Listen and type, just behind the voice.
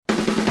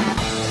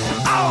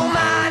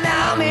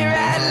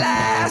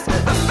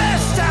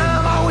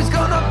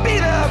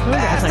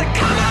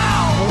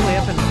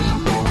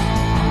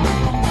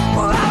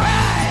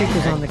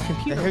the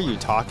computer. I hear you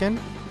talking.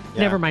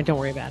 Yeah. Never mind. Don't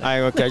worry about it.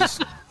 Okay.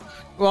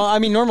 Well, I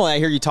mean, normally I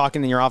hear you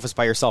talking in your office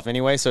by yourself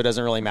anyway, so it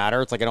doesn't really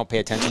matter. It's like I don't pay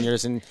attention. You're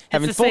just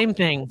having the same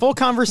thing. Full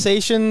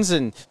conversations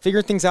and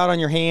figuring things out on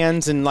your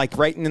hands and like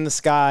writing in the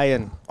sky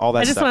and all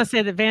that stuff. I just want to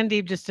say that Van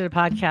Deeb just did a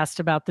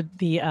podcast about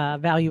the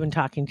value in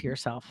talking to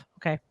yourself.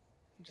 Okay.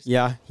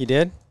 Yeah, he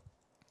did?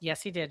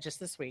 Yes, he did just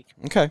this week.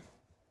 Okay.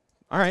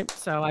 All right.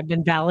 So I've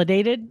been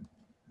validated.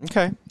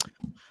 Okay.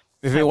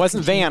 If it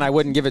wasn't Van, I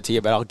wouldn't give it to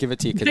you, but I'll give it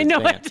to you because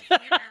it's Van.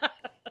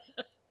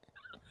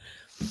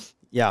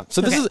 Yeah.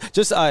 So this is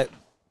just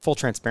full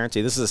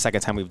transparency. This is the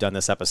second time we've done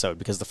this episode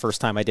because the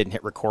first time I didn't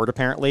hit record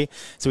apparently.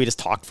 So we just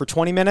talked for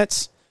 20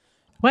 minutes.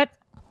 What?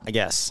 I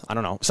guess. I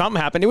don't know. Something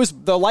happened.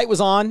 The light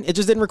was on. It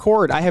just didn't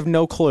record. I have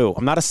no clue.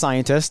 I'm not a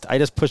scientist. I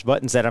just push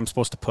buttons that I'm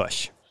supposed to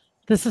push.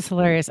 This is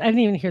hilarious. I didn't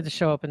even hear the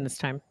show open this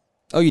time.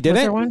 Oh, you didn't?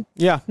 Was there one?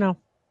 Yeah. No.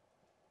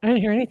 I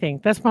didn't hear anything.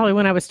 That's probably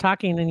when I was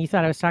talking and you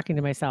thought I was talking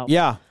to myself.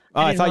 Yeah.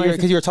 Oh, I thought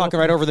because you were talking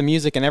right over the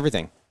music and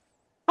everything.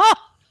 Oh!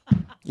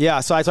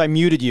 Yeah, so I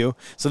muted you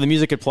so the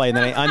music could play, and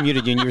then I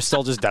unmuted you, and you were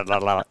still just I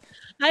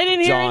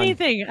didn't hear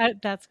anything.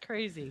 That's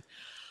crazy.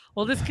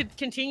 Well, this could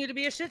continue to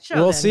be a shit show.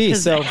 We'll see.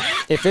 So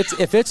if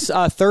it's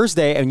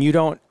Thursday and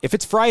if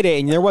it's Friday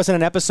and there wasn't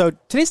an episode,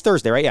 today's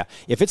Thursday, right? Yeah.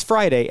 If it's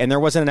Friday and there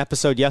wasn't an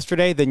episode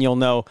yesterday, then you'll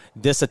know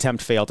this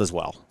attempt failed as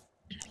well.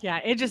 Yeah,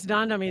 it just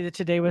dawned on me that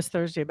today was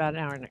Thursday about an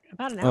hour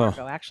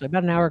ago, actually.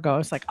 About an hour ago. I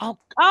was like,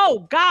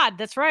 oh God,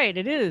 that's right.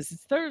 It is.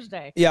 It's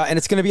Thursday. Yeah, and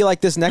it's going to be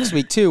like this next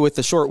week, too, with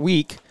the short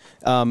week.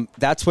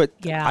 That's what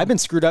I've been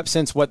screwed up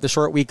since the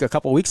short week a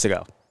couple weeks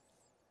ago.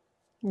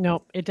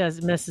 Nope, it does.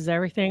 It messes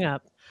everything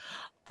up.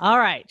 All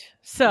right.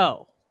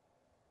 So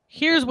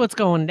here's what's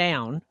going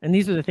down. And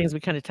these are the things we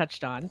kind of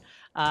touched on.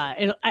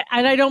 And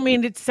I don't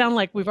mean it to sound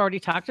like we've already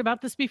talked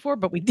about this before,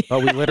 but we did. Oh,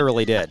 we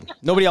literally did.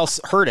 Nobody else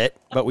heard it,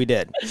 but we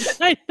did.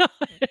 I know.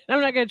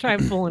 I'm not going to try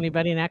and fool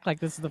anybody and act like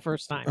this is the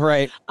first time.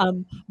 Right.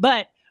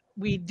 But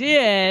we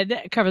did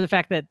cover the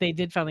fact that they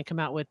did finally come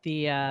out with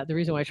the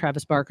reason why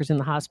Travis Barker's in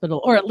the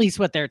hospital, or at least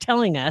what they're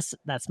telling us.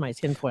 That's my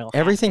tinfoil hat.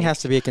 Everything has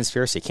to be a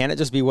conspiracy. Can't it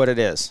just be what it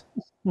is?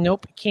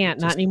 Nope, can't.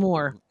 Not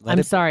anymore.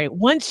 I'm sorry.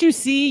 Once you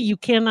see, you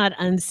cannot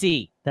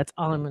unsee. That's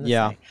all I'm going to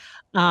say.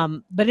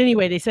 But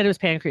anyway, they said it was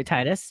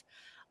pancreatitis,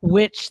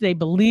 which they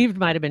believed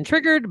might have been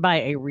triggered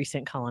by a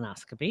recent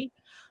colonoscopy.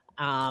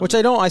 Which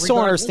I still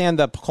don't understand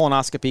the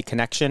colonoscopy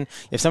connection.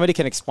 If somebody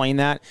can explain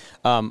that,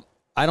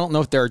 I don't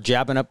know if they're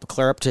jabbing up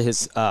clear up to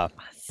his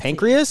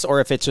pancreas or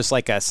if it's just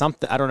like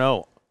something. I don't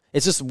know.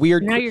 It's just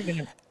weird. Now you're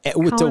gonna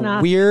with the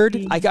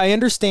weird. I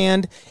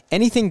understand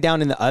anything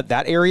down in the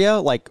that area,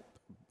 like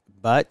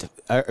butt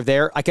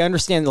there. I can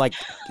understand like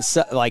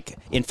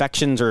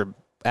infections or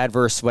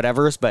adverse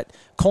whatever's, but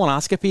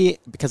colonoscopy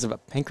because of a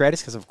pancreatitis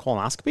because of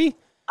colonoscopy.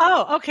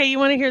 Oh, okay. You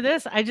want to hear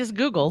this? I just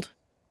Googled,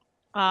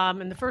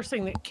 and the first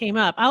thing that came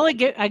up, I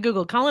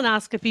Googled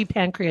colonoscopy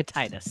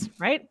pancreatitis,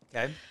 right?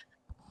 Okay.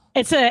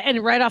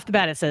 And right off the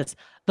bat, it says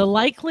the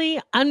likely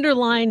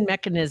underlying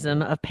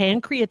mechanism of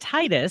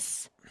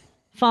pancreatitis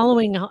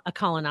following a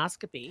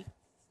colonoscopy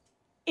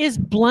is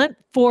blunt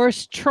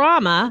force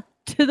trauma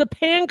to the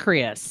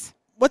pancreas.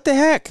 What the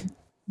heck?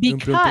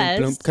 Because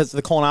of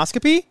the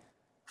colonoscopy?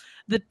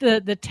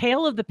 The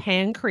tail of the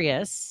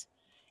pancreas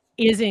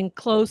is in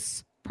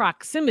close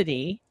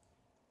proximity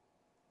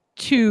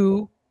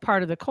to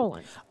part of the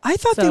colon. I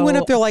thought they went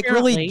up there like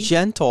really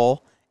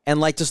gentle and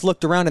like just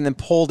looked around and then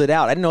pulled it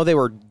out. I didn't know they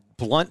were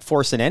blunt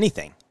forcing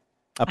anything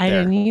up there. I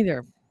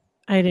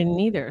didn't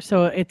either.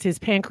 So it's his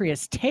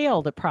pancreas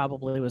tail that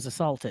probably was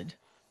assaulted.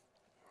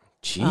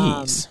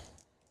 Jeez.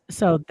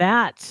 So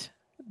that,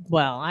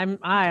 well,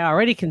 I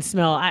already can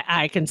smell.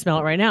 I can smell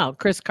it right now.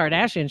 Kris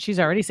Kardashian, she's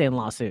already saying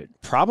lawsuit.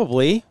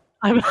 Probably,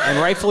 and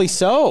rightfully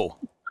so.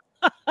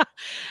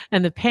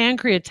 And the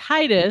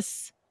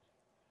pancreatitis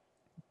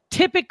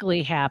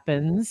typically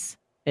happens,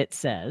 it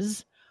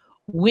says,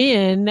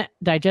 when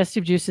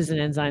digestive juices and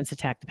enzymes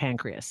attack the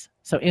pancreas.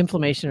 So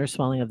inflammation or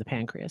swelling of the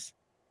pancreas.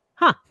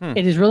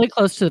 It is really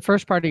close to the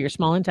first part of your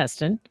small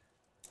intestine.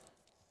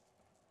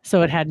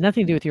 So it had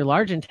nothing to do with your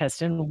large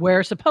intestine,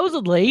 where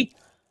supposedly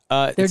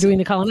they're doing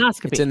the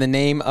colonoscopy. It's in the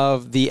name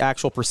of the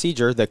actual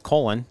procedure, the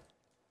colon.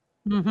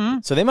 Mm-hmm.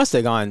 So they must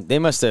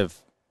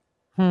have.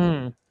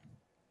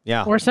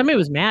 Yeah. Or somebody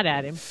was mad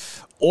at him.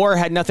 Or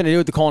had nothing to do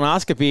with the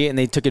colonoscopy and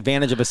they took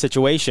advantage of a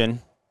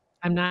situation.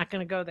 I'm not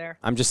going to go there.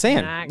 I'm just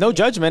saying. No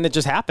judgment. It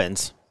just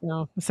happens.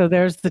 No. So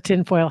there's the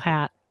tinfoil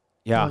hat.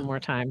 Yeah. One more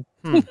time.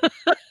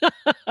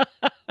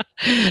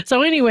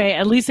 So anyway,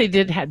 at least they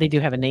do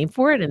have a name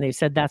for it, and they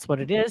said that's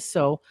what it is.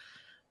 So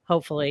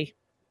hopefully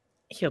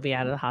he'll be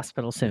out of the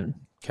hospital soon.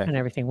 Okay. And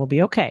everything will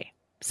be okay.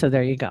 So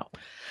there you go.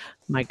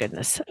 My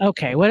goodness.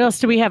 Okay. What else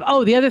do we have?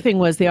 Oh, the other thing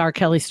was the R.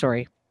 Kelly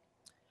story,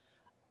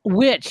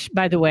 which,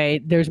 by the way,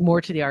 there's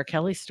more to the R.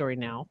 Kelly story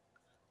now.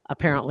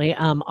 Apparently,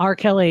 R.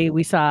 Kelly,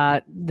 we saw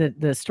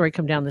the story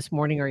come down this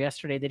morning or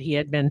yesterday that he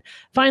had been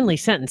finally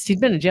sentenced. He'd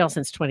been in jail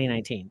since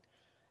 2019,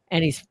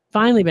 and he's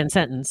finally been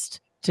sentenced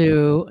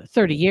to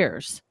 30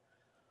 years,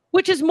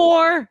 which is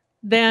more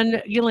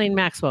than Ghislaine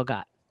Maxwell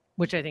got,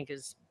 which I think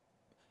is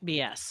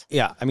BS.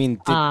 Yeah, I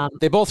mean, Um,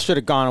 they both should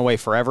have gone away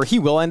forever. He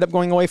will end up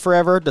going away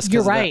forever just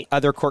You're because of right. the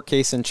other court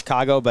case in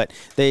Chicago, but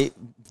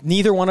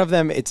neither one of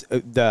them,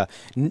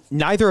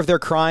 neither of their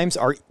crimes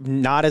are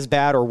not as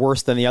bad or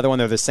worse than the other one.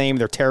 They're the same.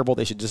 They're terrible.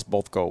 They should just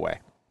both go away.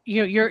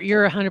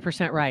 You're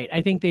 100% right.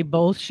 I think they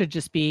both should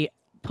just be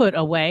put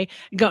away.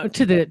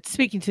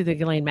 Speaking to the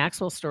Ghislaine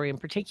Maxwell story in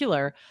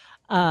particular,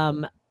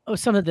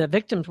 some of the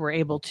victims were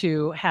able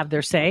to have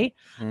their say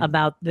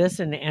about this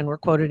and were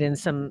quoted in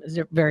some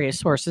various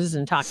sources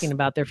and talking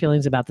about their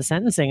feelings about the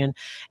sentencing.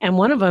 And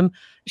one of them,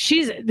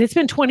 it's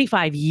been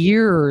 25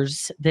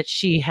 years that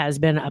she has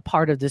been a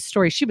part of this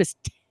story. She was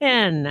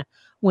 10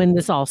 when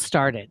this all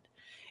started.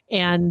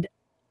 And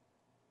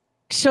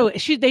so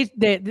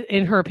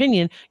in her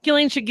opinion,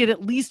 Ghislaine should get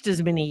at least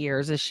as many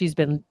years as she's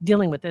been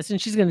dealing with this, and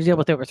she's going to deal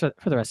with it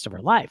for the rest of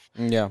her life.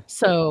 Yeah.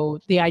 So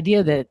the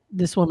idea that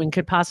this woman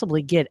could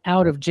possibly get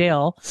out of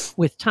jail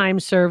with time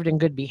served and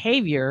good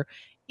behavior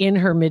in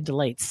her mid to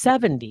late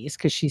 70s,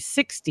 because she's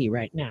 60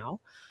 right now,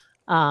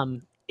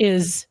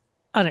 is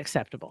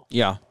unacceptable.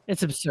 Yeah.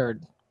 It's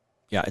absurd.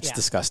 Yeah, it's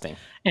disgusting.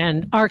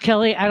 And R.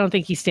 Kelly, I don't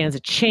think he stands a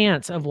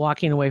chance of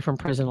walking away from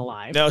prison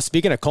alive. No,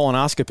 speaking of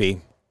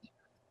colonoscopy.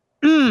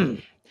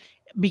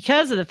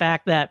 Because of the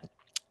fact that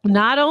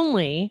not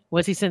only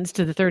was he sentenced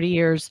to the 30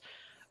 years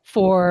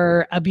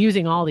for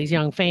abusing all these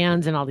young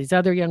fans and all these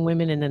other young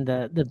women, and then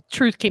the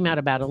truth came out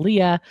about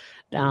Aaliyah,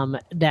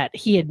 that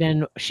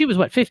she was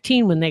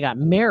 15 when they got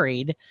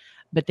married,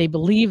 but they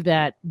believe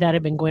that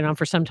had been going on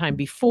for some time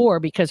before,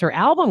 because her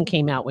album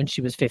came out when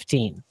she was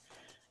 15,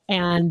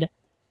 and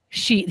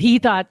they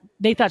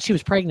thought she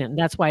was pregnant, and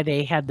that's why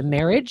they had the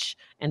marriage,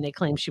 and they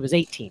claimed she was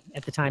 18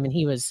 at the time, and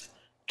he was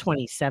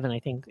 27, I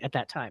think, at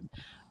that time.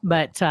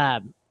 But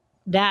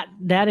that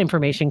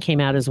information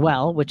came out as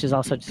well, which is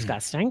also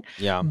disgusting.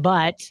 Yeah.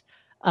 But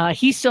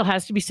he still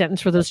has to be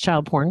sentenced for those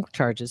child porn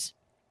charges.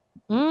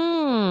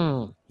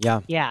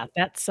 Yeah. Yeah,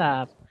 that's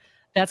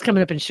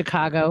coming up in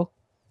Chicago,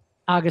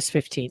 August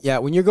 15th. Yeah,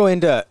 when you go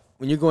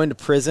into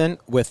prison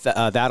with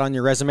that on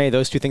your resume,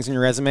 those two things on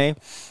your resume,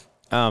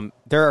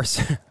 there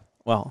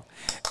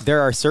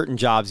are certain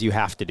jobs you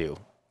have to do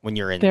when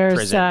you're in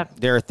prison.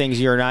 There are things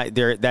you're not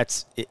there.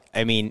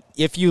 I mean,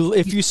 if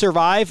you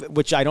survive,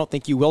 which I don't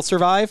think you will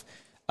survive,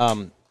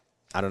 I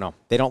don't know.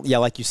 They don't. Yeah.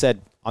 Like you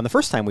said on the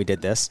first time we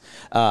did this,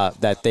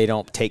 that they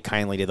don't take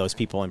kindly to those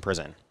people in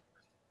prison.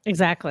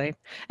 Exactly.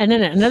 And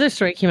then another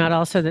story came out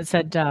also that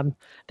said,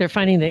 they're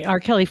finding that R.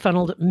 Kelly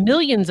funneled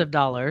millions of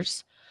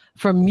dollars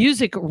from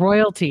music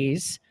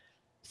royalties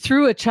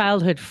through a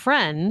childhood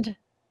friend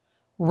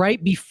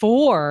right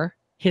before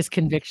his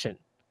conviction.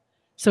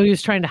 So he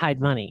was trying to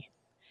hide money.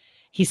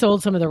 He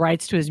sold some of the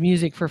rights to his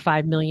music for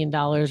 $5 million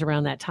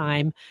around that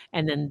time.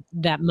 And then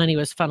that money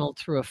was funneled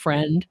through a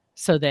friend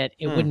so that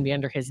it wouldn't be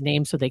under his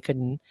name, so they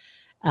couldn't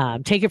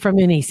take it from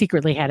him. He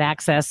secretly had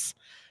access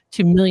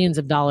to millions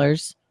of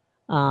dollars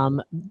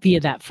via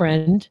that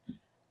friend.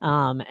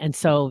 And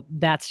so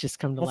that's just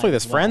come to light. Hopefully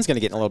this friend's going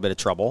to get in a little bit of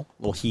trouble,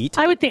 a little heat.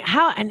 I would think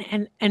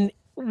and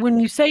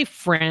when you say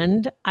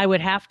friend, I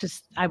would have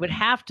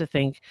to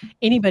think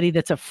anybody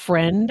that's a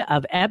friend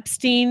of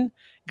Epstein,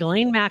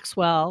 Ghislaine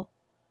Maxwell,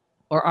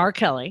 or R.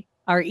 Kelly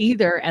are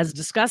either as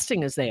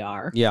disgusting as they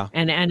are,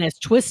 and as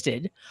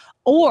twisted,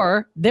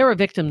 or they're a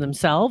victim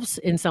themselves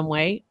in some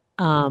way,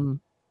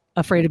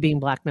 afraid of being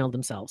blackmailed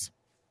themselves.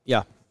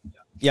 Yeah,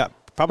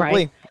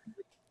 probably.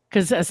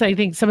 Because I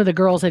think some of the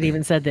girls had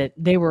even said that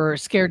they were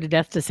scared to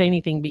death to say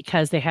anything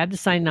because they had to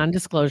sign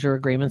non-disclosure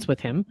agreements with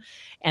him,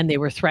 and they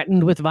were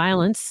threatened with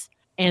violence,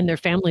 and their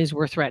families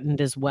were threatened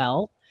as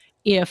well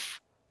if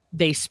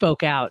they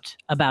spoke out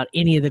about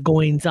any of the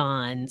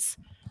goings-ons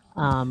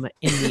in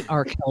the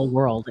R. Kelly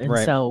world. And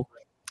so,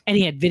 and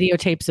he had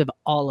videotapes of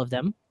all of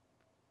them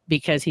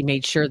because he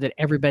made sure that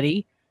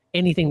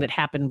anything that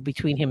happened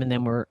between him and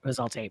them was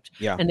all taped.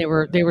 Yeah. And they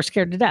were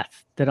scared to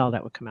death that all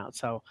that would come out.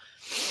 So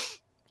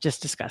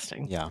just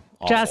disgusting. Yeah.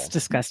 Awful. Just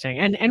disgusting.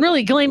 And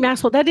really, Ghislaine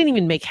Maxwell, that didn't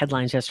even make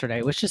headlines yesterday.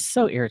 It was just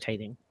so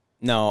irritating.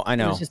 No, I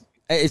know.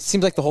 It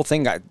seems like the whole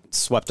thing got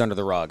swept under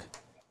the rug.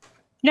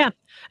 Yeah.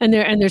 And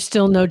there's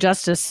still no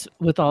justice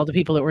with all the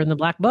people that were in the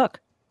black book.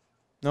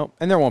 No,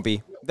 and there won't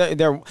be.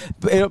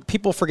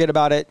 People forget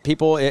about it.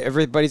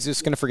 Everybody's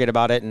just going to forget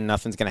about it, and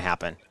nothing's going to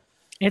happen.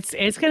 It's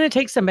going to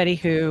take somebody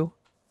who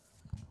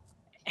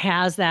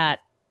has that,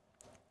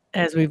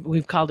 as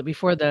we've called it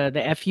before,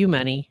 the FU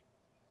money,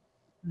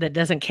 that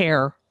doesn't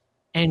care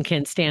and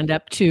can stand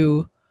up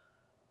to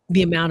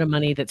the amount of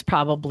money that's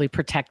probably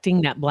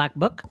protecting that black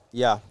book.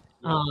 Yeah.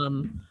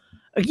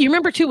 You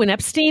remember too when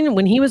Epstein,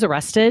 when he was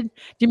arrested,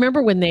 do you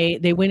remember when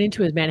they went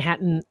into his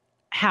Manhattan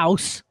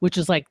house, which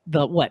is like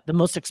the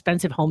most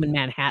expensive home in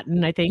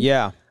Manhattan, I think.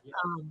 Yeah.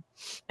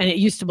 And it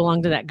used to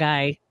belong to that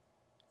guy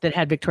that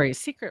had Victoria's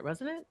Secret,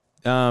 wasn't it?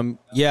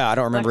 Yeah, I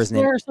don't remember his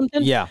name. Or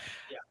something. Yeah.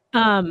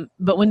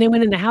 But when they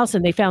went in the house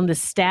and they found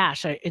this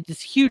stash,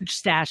 this huge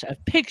stash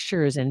of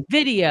pictures and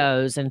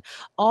videos and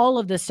all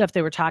of this stuff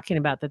they were talking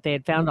about, that they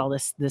had found all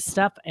this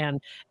stuff,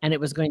 and it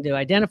was going to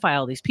identify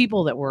all these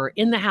people that were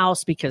in the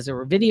house, because there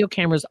were video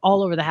cameras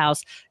all over the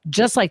house,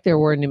 just like there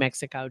were in New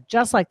Mexico,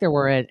 just like there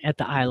were at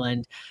the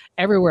island,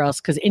 everywhere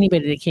else, because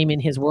anybody that came in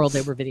his world,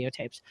 they were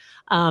videotaped.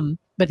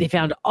 But they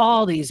found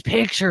all these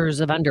pictures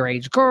of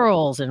underage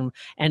girls and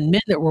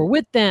men that were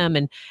with them.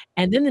 And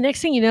then the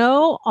next thing you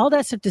know, all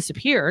that stuff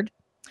disappeared.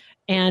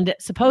 And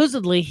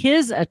supposedly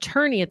his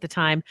attorney at the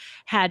time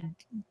had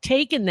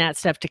taken that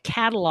stuff to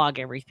catalog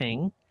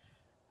everything.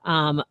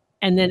 And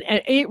then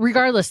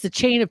regardless, the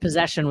chain of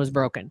possession was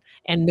broken.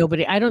 And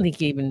I don't think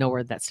you even know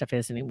where that stuff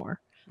is anymore.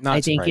 I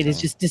think it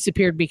has just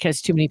disappeared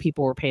because too many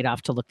people were paid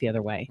off to look the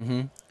other way.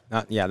 Mm-hmm.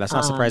 That's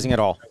not surprising at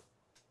all.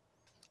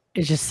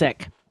 It's just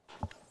sick.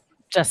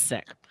 Just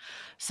sick.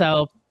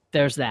 So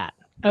there's that.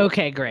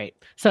 Okay, great.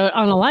 So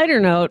on a lighter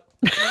note.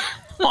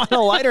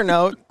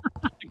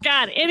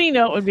 God, any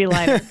note would be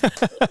lighter.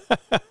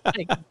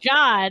 Thank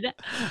God.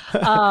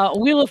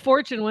 Wheel of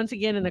Fortune, once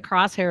again, in the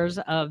crosshairs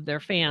of their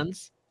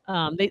fans.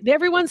 They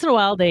every once in a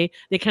while, they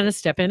kind of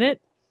step in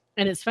it.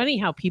 And it's funny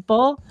how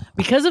people,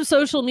 because of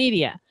social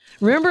media,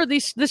 remember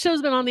this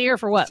show's been on the air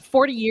for what,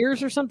 40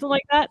 years or something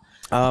like that?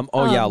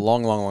 Yeah,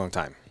 long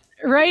time.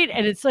 Right?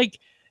 And it's like,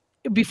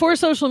 before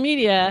social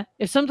media,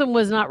 if something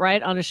was not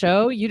right on a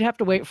show, you'd have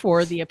to wait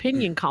for the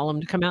opinion column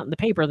to come out in the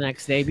paper the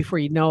next day before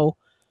you know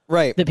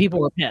that people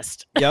were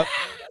pissed. Yep.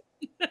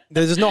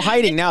 There's no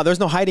hiding now. There's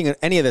no hiding in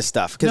any of this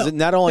stuff, because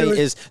not only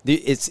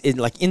it's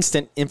like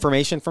instant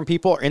information from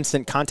people or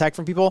instant contact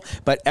from people,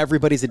 but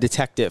everybody's a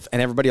detective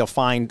and everybody will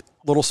find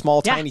little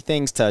small tiny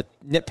things to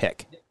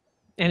nitpick.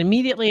 And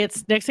immediately,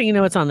 next thing you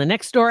know, it's on the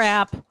Nextdoor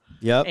app.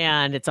 Yep.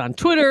 And it's on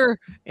Twitter,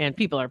 and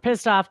people are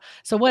pissed off.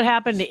 So what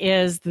happened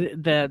is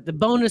the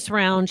bonus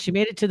round, she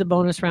made it to the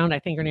bonus round. I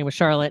think her name was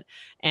Charlotte.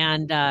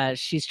 And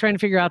she's trying to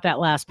figure out that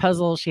last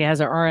puzzle. She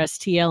has her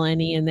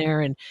RSTLNE in there,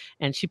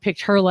 and she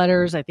picked her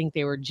letters. I think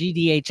they were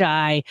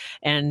GDHI.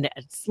 And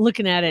it's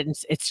looking at it, and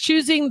it's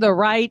choosing the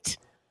right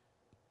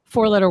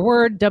 4-letter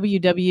word,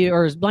 WW,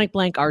 or blank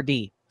blank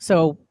RD.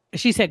 So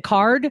she said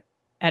card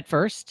at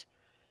first.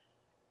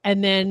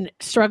 And then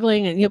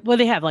struggling, and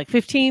they have like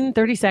 15,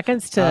 30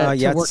 seconds to work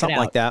it out. Something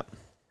like that.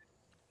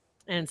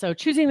 And so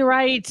choosing the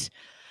right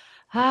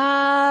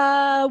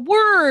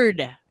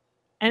word,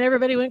 and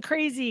everybody went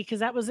crazy because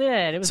that was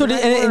it. It was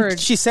and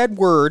she said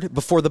word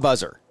before the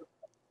buzzer.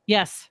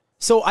 Yes.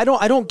 So I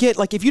don't get,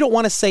 like, if you don't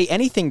want to say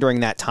anything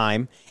during that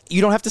time, you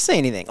don't have to say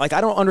anything. Like,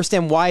 I don't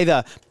understand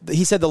why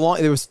he said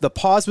the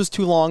pause was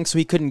too long, so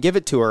he couldn't give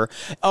it to her.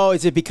 Oh,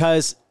 is it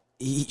because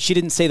she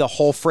didn't say the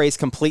whole phrase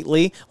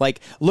completely, like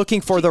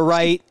looking for the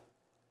right,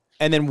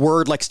 and then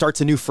word like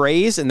starts a new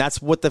phrase, and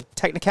that's what the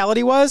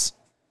technicality was?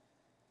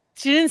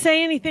 She didn't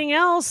say anything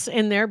else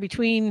in there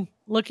between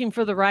looking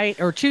for the right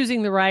or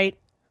choosing the right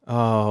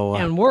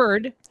and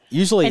word.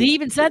 Usually, and he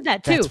even said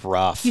that too. That's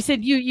rough. He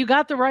said, you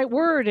got the right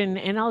word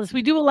and all this.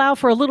 We do allow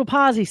for a little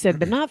pause, he said,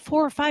 but not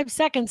 4 or 5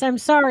 seconds. I'm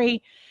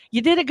sorry.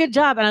 You did a good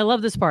job. And I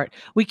love this part.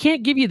 We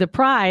can't give you the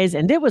prize.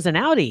 And it was an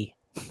Audi.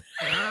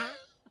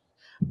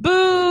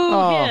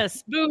 Boo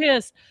hiss. Boo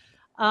hiss.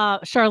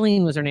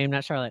 Charlene was her name,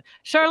 not Charlotte.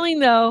 Charlene,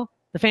 though,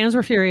 the fans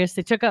were furious.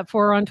 They took up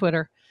for her on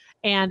Twitter.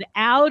 And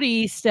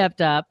Audi stepped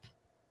up,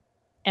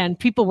 and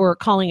people were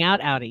calling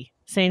out Audi,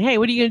 saying, hey,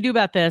 what are you going to do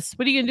about this?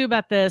 What are you going to do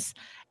about this?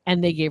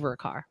 And they gave her a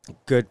car.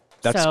 Good.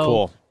 That's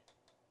cool.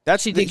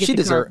 She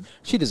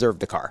deserved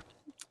the car.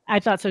 I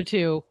thought so,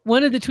 too.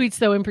 One of the tweets,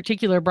 though, in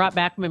particular, brought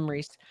back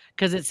memories,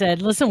 because it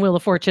said, listen, Wheel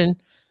of Fortune,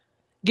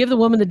 give the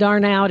woman the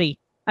darn Audi.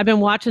 I've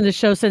been watching the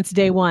show since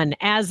day one,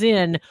 as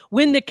in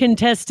when the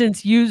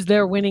contestants use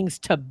their winnings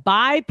to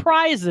buy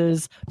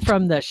prizes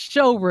from the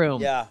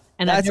showroom. Yeah.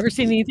 And I've never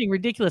seen anything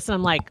ridiculous. And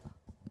I'm like,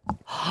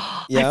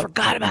 I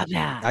forgot about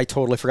that. I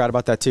totally forgot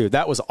about that too.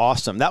 That was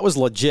awesome. That was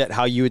legit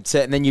how you would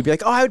sit, and then you'd be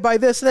like, oh, I would buy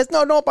this. And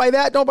no, don't buy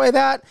that. Don't buy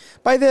that.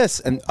 Buy this.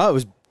 And it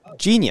was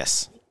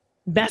genius.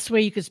 Best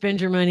way you could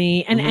spend your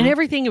money, and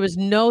everything. It was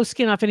no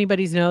skin off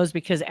anybody's nose,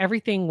 because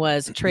everything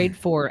was trade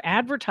for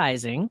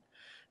advertising.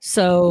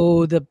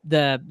 So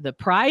the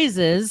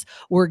prizes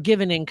were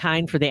given in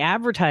kind for the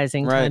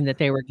advertising time that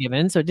they were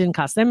given. So it didn't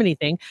cost them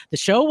anything. The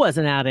show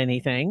wasn't out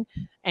anything.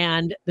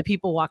 And the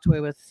people walked away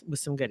with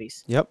some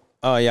goodies. Yep.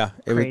 Oh, yeah.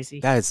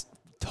 Crazy. That is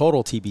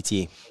total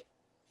TBT.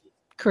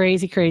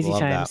 Crazy Love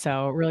time. that.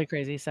 So really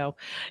crazy. So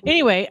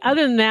anyway,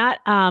 other than that,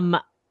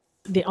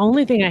 the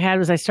only thing I had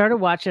was I started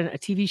watching a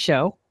TV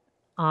show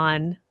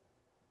on,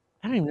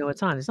 I don't even know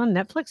what's on. It's on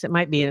Netflix. It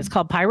might be. And it's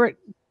called Pirate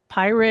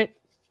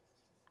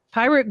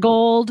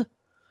Gold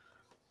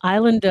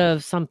Island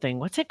of something.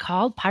 What's it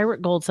called?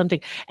 Pirate Gold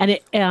something. And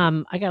it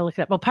I gotta look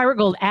it up. Well, Pirate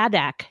Gold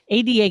Adak,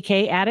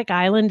 ADAK, Adak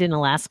Island in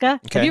Alaska.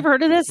 Okay. Have you ever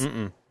heard of this?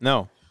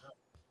 No.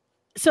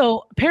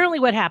 So apparently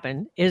what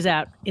happened is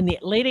that in the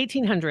late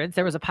 1800s,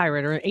 there was a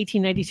pirate, or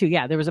 1892.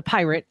 Yeah, there was a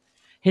pirate.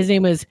 His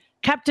name was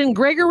Captain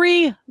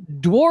Gregory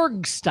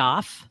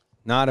Dworgstoff.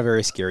 Not a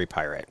very scary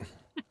pirate.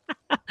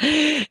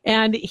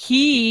 And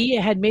he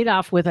had made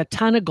off with a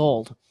ton of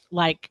gold,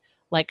 like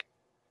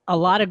a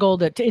lot of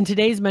gold that in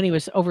today's money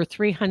was over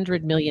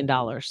 $300 million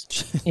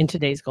in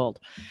today's gold.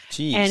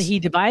 Jeez. And he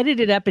divided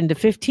it up into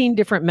 15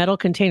 different metal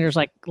containers,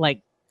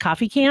 like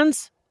coffee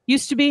cans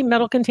used to be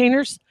metal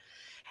containers.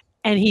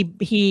 And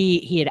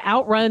he had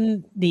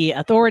outrun the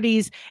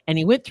authorities, and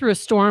he went through a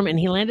storm, and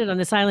he landed on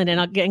this island.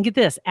 And get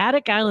this,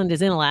 Attic Island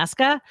is in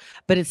Alaska,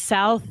 but it's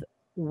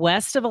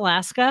southwest of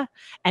Alaska,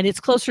 and it's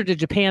closer to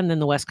Japan than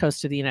the west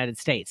coast of the United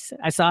States.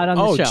 I saw it on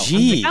the show.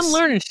 Geez. I'm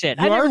learning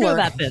shit. I never knew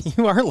about this.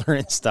 You are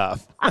learning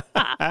stuff.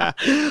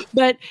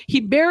 But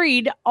he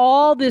buried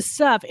all this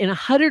stuff in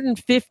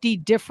 150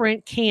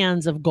 different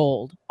cans of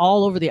gold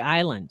all over the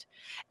island.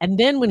 And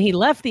then when he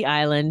left the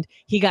island,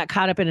 he got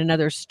caught up in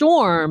another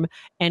storm,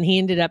 and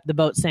the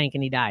boat sank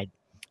and he died.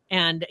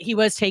 And he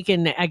was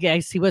taken, I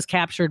guess he was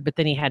captured, but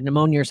then he had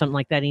pneumonia or something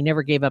like that. He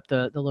never gave up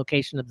the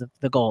location of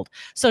the gold.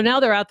 So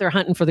now they're out there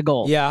hunting for the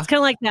gold. Yeah. It's kind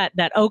of like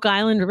that Oak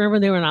Island. Remember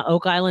they were on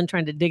Oak Island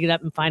trying to dig it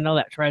up and find all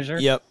that treasure?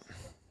 Yep.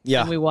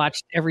 Yeah. And we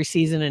watched every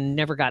season and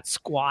never got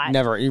squat.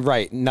 Never. You're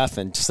right.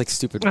 Nothing. Just like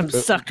stupid. I'm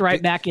sucked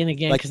right back in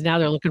again because now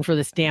they're looking for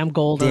this damn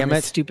gold on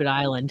this stupid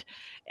island.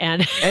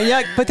 And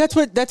yeah, but that's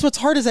what's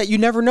hard is that you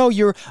never know.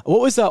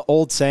 What was the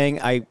old saying?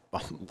 I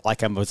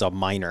was a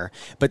miner,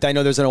 but I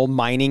know there's an old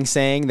mining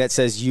saying that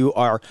says you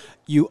are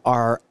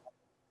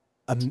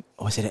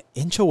was it an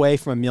inch away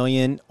from a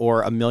million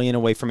or a million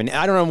away from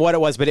I don't know what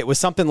it was, but it was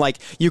something like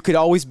you're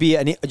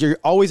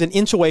always an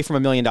inch away from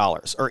 $1 million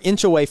or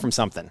inch away from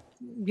something.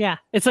 Yeah,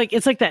 it's like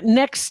the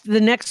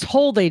next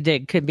hole they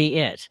dig could be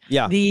it.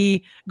 Yeah,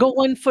 the go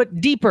 1 foot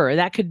deeper,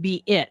 that could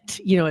be it.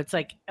 It's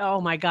like,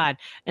 oh my God.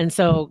 And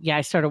so yeah,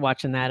 I started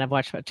watching that. I've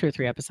watched about 2 or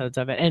 3 episodes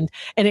of it, and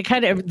it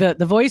kind of the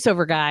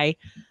voiceover guy.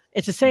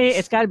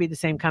 It's got to be the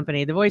same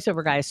company. The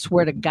voiceover guy, I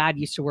swear to God,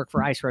 used to work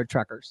for Ice Road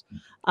Truckers,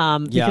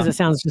 because it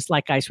sounds just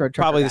like Ice Road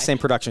Truckers. Probably the same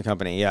production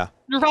company. Yeah,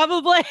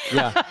 probably.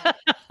 Yeah,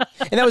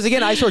 and that was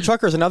again Ice Road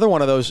Truckers, another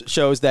one of those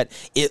shows that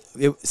it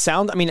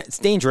sounds. I mean, it's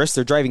dangerous.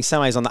 They're driving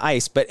semis on the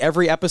ice, but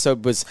every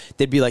episode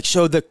they'd be like,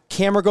 show the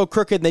camera go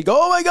crooked, and they go,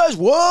 oh my gosh,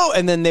 whoa,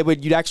 and then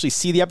you'd actually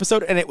see the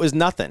episode, and it was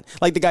nothing.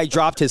 Like the guy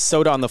dropped his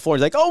soda on the floor.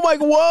 He's like, oh my,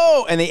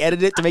 whoa, and they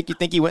edited it to make you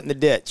think he went in the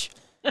ditch.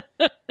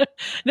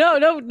 No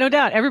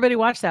doubt. Everybody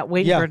watched that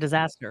waiting for a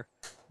disaster.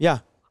 Yeah.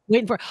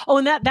 Waiting for,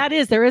 and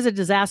there is a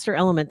disaster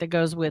element that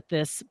goes with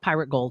this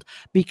pirate gold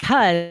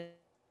because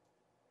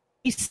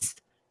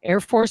Air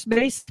Force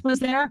Base was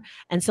there.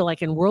 And so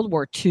like in World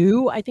War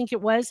II, I think it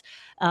was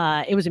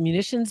a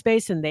munitions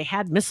base, and they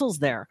had missiles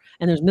there,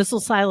 and there's missile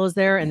silos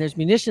there, and there's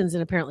munitions,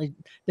 and apparently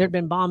there'd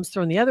been bombs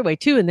thrown the other way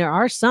too. And there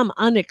are some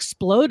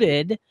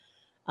unexploded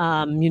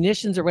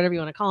munitions or whatever you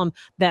want to call them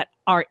that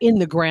are in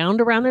the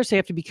ground around there. So you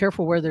have to be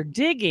careful where they're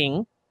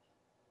digging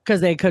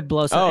because they could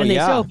blow something.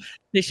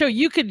 They show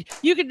you could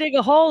dig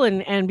a hole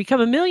and become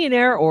a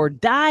millionaire or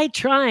die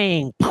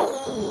trying.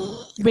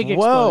 Big explosion.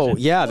 Whoa,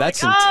 yeah,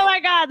 that's oh my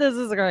God, this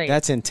is great.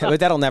 That's intense.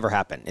 That'll never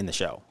happen in the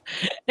show.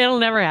 It'll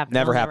never happen.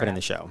 Never happen in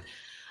the show.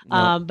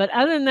 Nope. But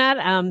other than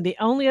that, the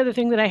only other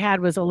thing that I had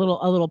was a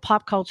little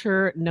pop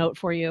culture note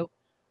for you.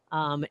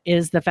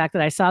 Is the fact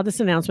that I saw this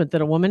announcement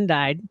that a woman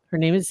died. Her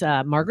name is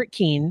Margaret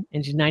Keane,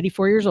 and she's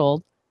 94 years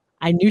old.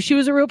 I knew she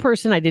was a real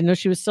person. I didn't know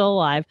she was still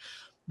alive.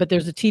 But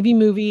there's a TV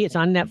movie. It's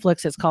on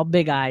Netflix. It's called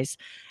Big Eyes.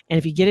 And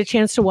if you get a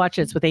chance to watch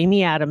it, it's with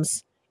Amy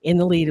Adams in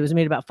the lead. It was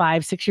made about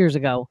 5-6 years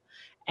ago.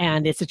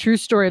 And it's a true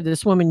story of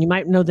this woman. You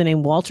might know the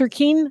name Walter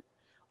Keane.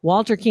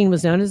 Walter Keane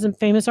was known as a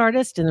famous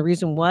artist. And the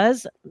reason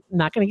was, I'm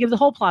not going to give the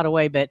whole plot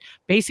away, but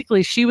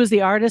basically she was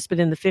the artist. But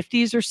in the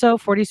 50s or so,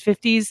 40s,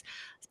 50s,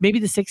 maybe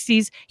the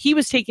 60s, he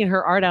was taking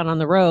her art out on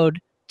the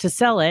road to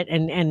sell it.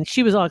 And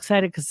she was all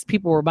excited because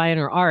people were buying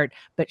her art,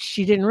 but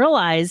she didn't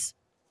realize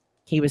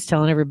he was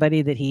telling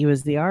everybody that he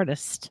was the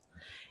artist.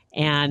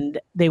 And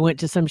they went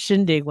to some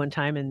shindig one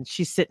time, and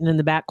she's sitting in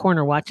the back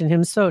corner watching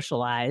him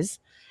socialize.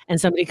 And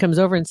somebody comes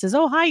over and says,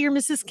 oh, hi, you're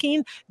Mrs.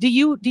 Keane. Do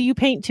you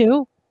paint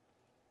too?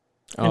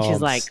 And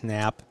she's like,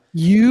 snap.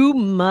 You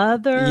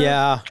mother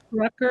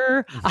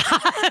trucker.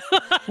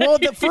 Well,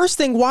 the first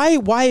thing,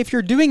 why, if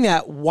you're doing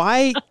that,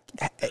 why,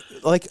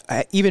 like,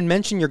 even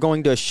mention you're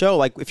going to a show?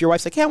 Like, if your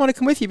wife's like, hey, I want to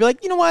come with you, be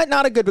like, you know what?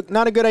 Not a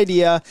good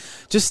idea.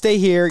 Just stay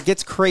here. It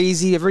gets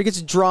crazy. Everybody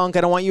gets drunk.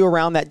 I don't want you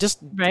around that. Just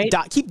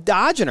keep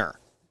dodging her.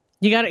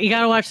 You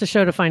gotta watch the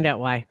show to find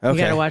out why. Okay.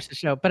 You gotta watch the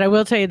show. But I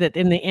will tell you that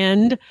in the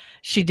end,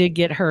 she did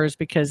get hers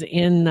because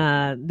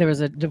there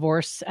was a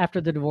divorce.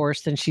 After the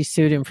divorce, then she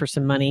sued him for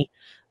some money,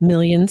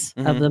 millions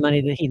of the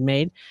money that he'd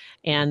made.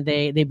 And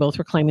they both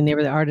were claiming they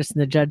were the artists.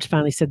 And the judge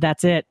finally said,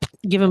 that's it.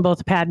 Give them both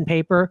a pad and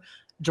paper.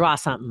 Draw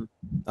something.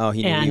 Oh,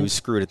 he knew he was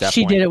screwed at that point.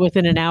 She did it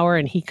within an hour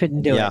and he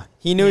couldn't do it. Yeah,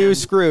 he knew he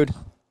was screwed.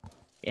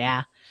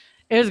 Yeah,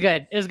 it was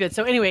good. It was good.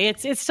 So anyway,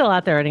 it's still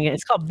out there.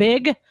 It's called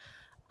Big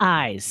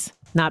Eyes.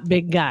 Not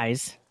Big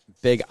Guys.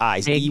 Big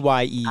Eyes.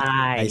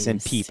 EYE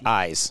and peep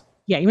eyes.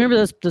 Yeah, you remember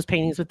those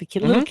paintings with the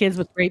little kids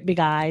with great big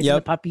eyes? Yep.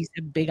 And the puppies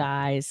have big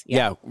eyes.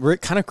 Yeah, we're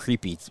kind of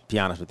creepy, to be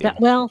honest with you.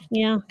 Well,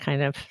 yeah,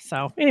 kind of.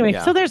 So anyway,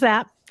 so there's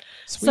that.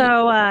 Sweet.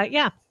 So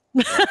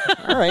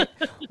All right.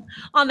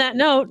 On that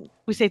note,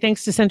 we say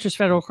thanks to Centris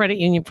Federal Credit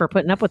Union for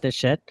putting up with this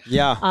shit.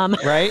 Yeah.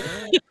 Right.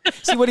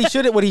 See what he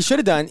should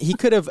have done. He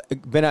could have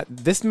been.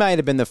 This might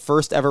have been the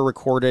first ever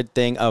recorded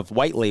thing of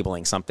white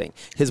labeling something.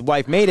 His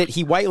wife made it.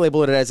 He white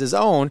labeled it as his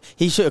own.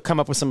 He should have come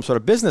up with some sort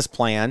of business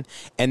plan,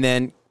 and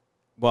then,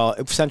 well,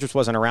 Centris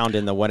wasn't around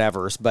in the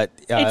whatevers, but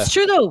it's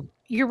true though.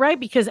 You're right,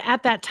 because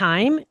at that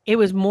time it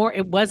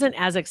wasn't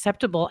as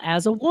acceptable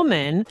as a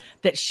woman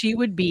that she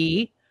would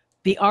be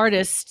the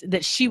artist,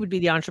 that she would be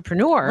the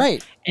entrepreneur.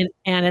 Right.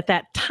 And at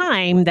that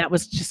time, that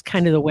was just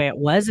kind of the way it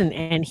was.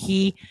 And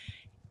he,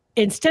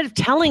 instead of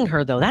telling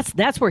her though,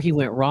 that's where he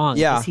went wrong.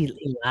 Yeah. He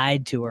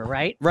lied to her,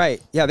 right?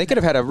 Right. Yeah. They could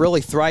have had a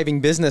really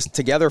thriving business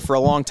together for a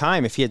long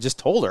time if he had just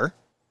told her.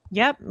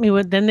 Yep.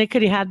 Then they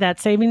could have had that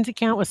savings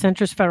account with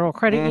Centris Federal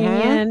Credit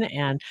Union,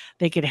 and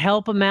they could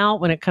help them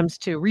out when it comes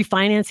to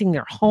refinancing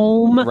their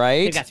home.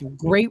 Right. They've got some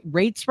great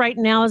rates right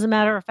now, as a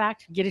matter of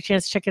fact. Get a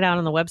chance to check it out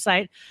on the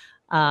website.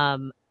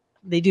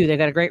 They do. They've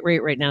got a great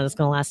rate right now that's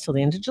going to last till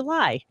the end of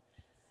July.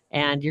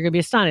 And you're going to be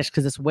astonished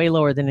because it's way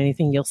lower than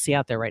anything you'll see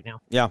out there right now.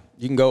 Yeah.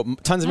 You can go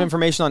tons of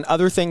information on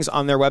other things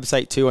on their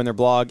website too, on their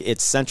blog.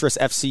 It's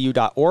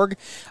centrisfcu.org,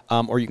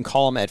 or you can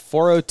call them at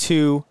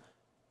 402-334-7000.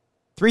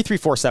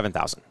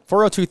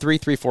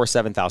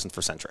 402-334-7000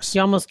 for Centris. You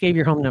almost gave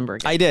your home number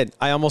again. I did.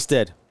 I almost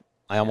did.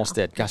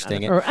 Gosh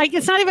dang it.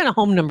 It's not even a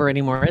home number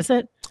anymore, is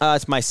it?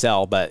 It's my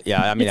cell, but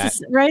yeah, I mean,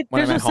 right?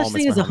 There's no such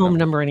thing as a home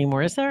number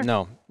anymore, is there?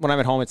 No. When I'm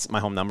at home, it's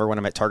my home number. When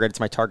I'm at Target, it's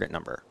my Target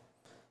number.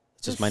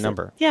 It's just my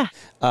number. Yeah.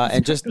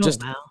 And just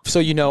so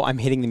you know, I'm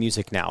hitting the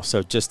music now.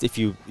 So just if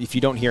you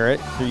don't hear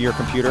it through your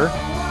computer,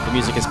 the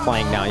music is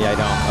playing now. Yeah, I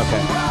don't. Okay.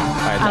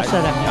 All right. I'll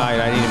shut up. All right.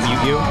 I need to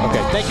mute you.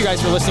 Okay. Thank you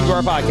guys for listening to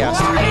our podcast.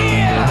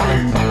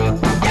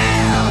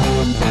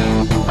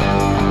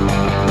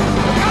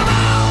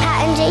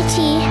 Pat and JT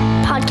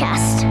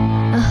Podcast,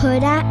 a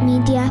Huda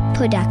Media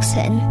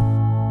Production.